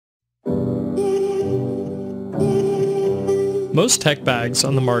Most tech bags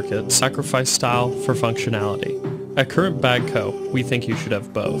on the market sacrifice style for functionality. At Current Bag Co., we think you should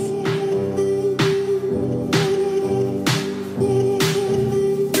have both.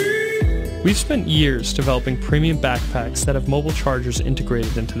 We've spent years developing premium backpacks that have mobile chargers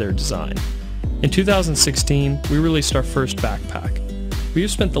integrated into their design. In 2016, we released our first backpack. We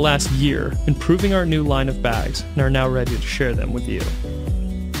have spent the last year improving our new line of bags and are now ready to share them with you.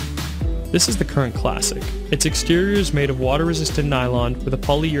 This is the Current Classic. Its exterior is made of water-resistant nylon with a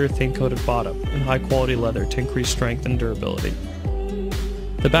polyurethane-coated bottom and high-quality leather to increase strength and durability.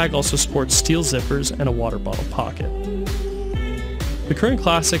 The bag also sports steel zippers and a water bottle pocket. The Current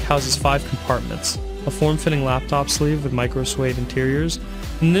Classic houses 5 compartments, a form-fitting laptop sleeve with micro-suede interiors,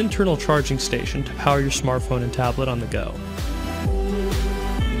 and an internal charging station to power your smartphone and tablet on the go.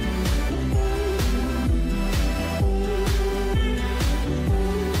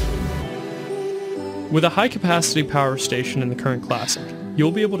 With a high-capacity power station in the Current Classic,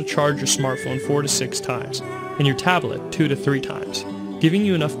 you'll be able to charge your smartphone 4 to 6 times, and your tablet 2 to 3 times, giving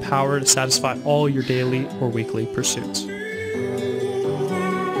you enough power to satisfy all your daily or weekly pursuits.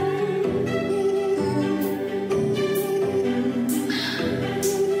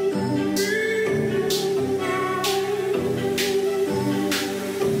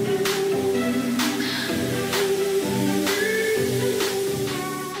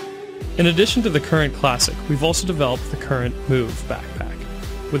 In addition to the Current Classic, we've also developed the Current Move backpack.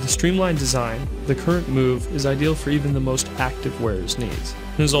 With a streamlined design, the Current Move is ideal for even the most active wearer's needs,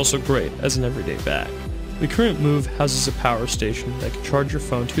 and is also great as an everyday bag. The Current Move houses a power station that can charge your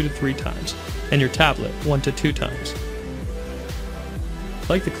phone 2 to 3 times, and your tablet 1 to 2 times.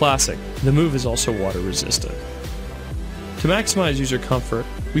 Like the Classic, the Move is also water resistant. To maximize user comfort,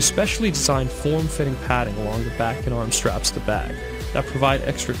 we specially designed form-fitting padding along the back and arm straps of the bag that provide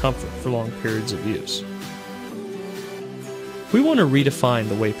extra comfort for long periods of use. We want to redefine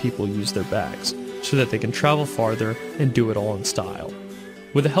the way people use their bags so that they can travel farther and do it all in style.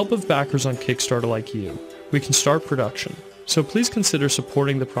 With the help of backers on Kickstarter like you, we can start production, so please consider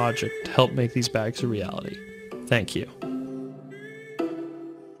supporting the project to help make these bags a reality. Thank you.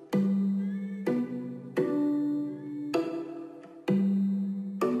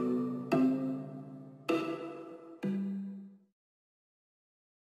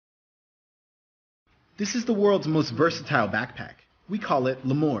 This is the world's most versatile backpack. We call it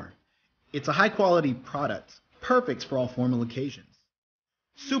L'Amour. It's a high-quality product, perfect for all formal occasions.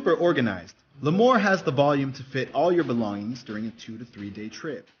 Super organized, L'Amour has the volume to fit all your belongings during a 2 to 3 day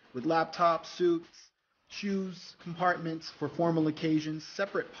trip, with laptops, suits, shoes, compartments for formal occasions,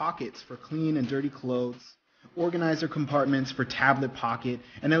 separate pockets for clean and dirty clothes, organizer compartments for tablet pocket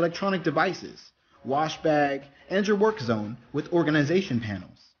and electronic devices, wash bag, and your work zone with organization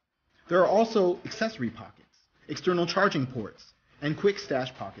panels. There are also accessory pockets, external charging ports, and quick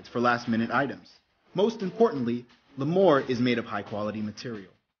stash pockets for last-minute items. Most importantly, L'Amour is made of high-quality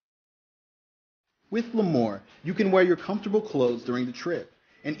material. With L'Amour, you can wear your comfortable clothes during the trip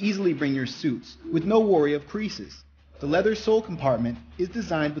and easily bring your suits with no worry of creases. The leather sole compartment is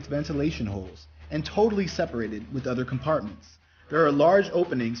designed with ventilation holes and totally separated with other compartments. There are large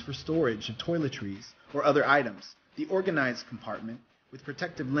openings for storage of toiletries or other items. The organized compartment with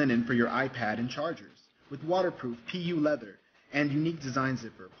protective linen for your iPad and chargers, with waterproof PU leather and unique design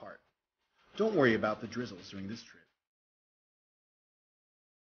zipper part. Don't worry about the drizzles during this trip.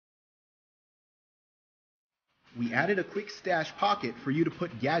 We added a quick stash pocket for you to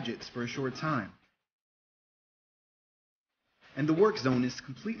put gadgets for a short time. And the work zone is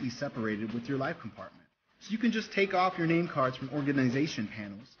completely separated with your life compartment, so you can just take off your name cards from organization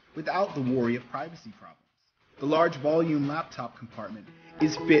panels without the worry of privacy problems. The large volume laptop compartment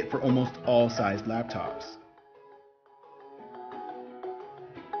is fit for almost all sized laptops.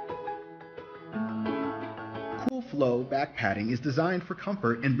 Cool Flow back padding is designed for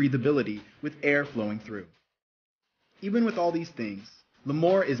comfort and breathability with air flowing through. Even with all these things,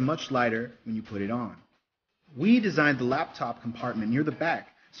 L'Amour is much lighter when you put it on. We designed the laptop compartment near the back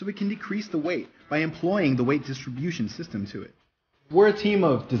so it can decrease the weight by employing the weight distribution system to it. We're a team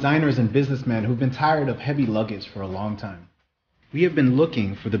of designers and businessmen who've been tired of heavy luggage for a long time. We have been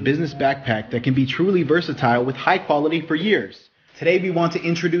looking for the business backpack that can be truly versatile with high quality for years. Today we want to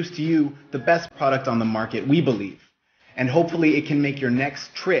introduce to you the best product on the market, we believe. And hopefully it can make your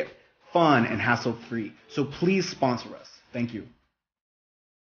next trip fun and hassle-free. So please sponsor us. Thank you.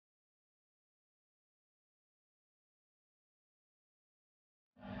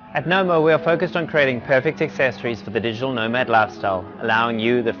 At Nomo, we are focused on creating perfect accessories for the digital nomad lifestyle, allowing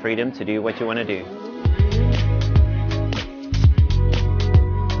you the freedom to do what you want to do.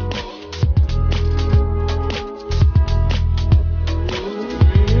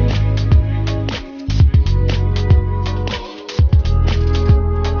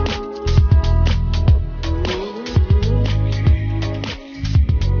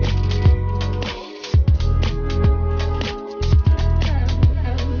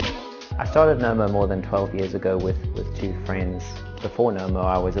 started Nomo more than 12 years ago with two friends. Before Nomo,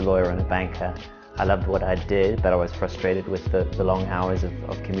 I was a lawyer and a banker. I loved what I did, but I was frustrated with the long hours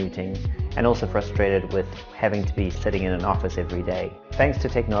of commuting, and also frustrated with having to be sitting in an office every day. Thanks to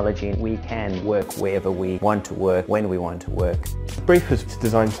technology, we can work wherever we want to work, when we want to work. The brief was to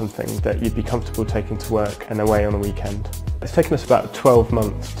design something that you'd be comfortable taking to work and away on a weekend. It's taken us about 12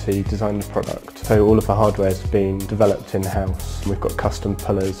 months to design the product, so all of the hardware has been developed in-house. We've got custom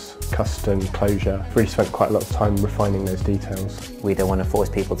pullers, custom closure. We've really spent quite a lot of time refining those details. We don't want to force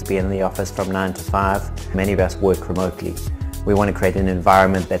people to be in the office from 9 to 5. Many of us work remotely. We want to create an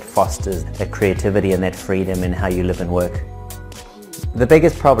environment that fosters that creativity and that freedom in how you live and work. The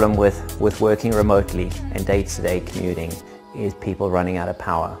biggest problem with working remotely and day-to-day commuting is people running out of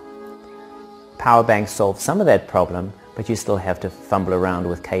power. Power banks solve some of that problem, but you still have to fumble around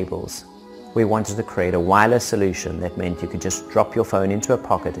with cables. We wanted to create a wireless solution that meant you could just drop your phone into a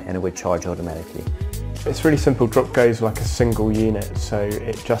pocket and it would charge automatically. It's really simple. Drop goes like a single unit, so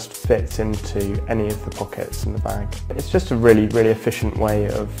it just fits into any of the pockets in the bag. It's just a really efficient way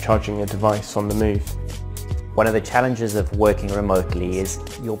of charging a device on the move. One of the challenges of working remotely is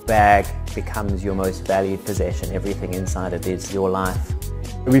your bag becomes your most valued possession. Everything inside it is your life.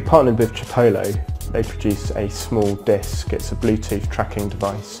 We partnered with Chipolo. They produce a small disc. It's a Bluetooth tracking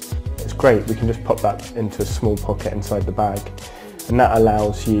device. It's great. We can just pop that into a small pocket inside the bag, and that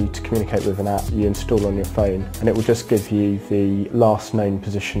allows you to communicate with an app you install on your phone, and it will just give you the last known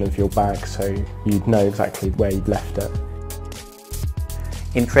position of your bag, so you'd know exactly where you'd left it.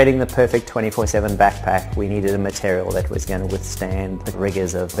 In creating the perfect 24/7 backpack, we needed a material that was going to withstand the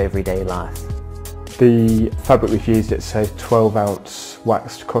rigors of everyday life. The fabric we've used, it's a 12-ounce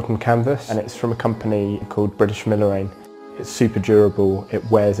waxed cotton canvas, and it's from a company called British Millerain. It's super durable, it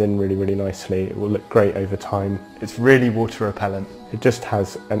wears in really nicely, it will look great over time. It's really water repellent. It just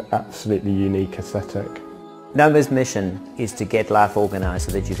has an absolutely unique aesthetic. Nomo's mission is to get life organized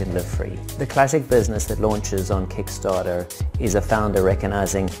so that you can live free. The classic business that launches on Kickstarter is a founder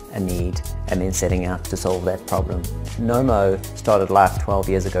recognizing a need and then setting out to solve that problem. Nomo started life 12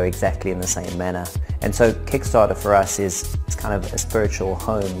 years ago exactly in the same manner, and so Kickstarter for us is kind of a spiritual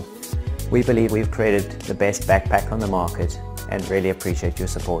home. We believe we've created the best backpack on the market and really appreciate your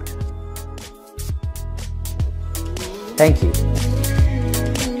support. Thank you.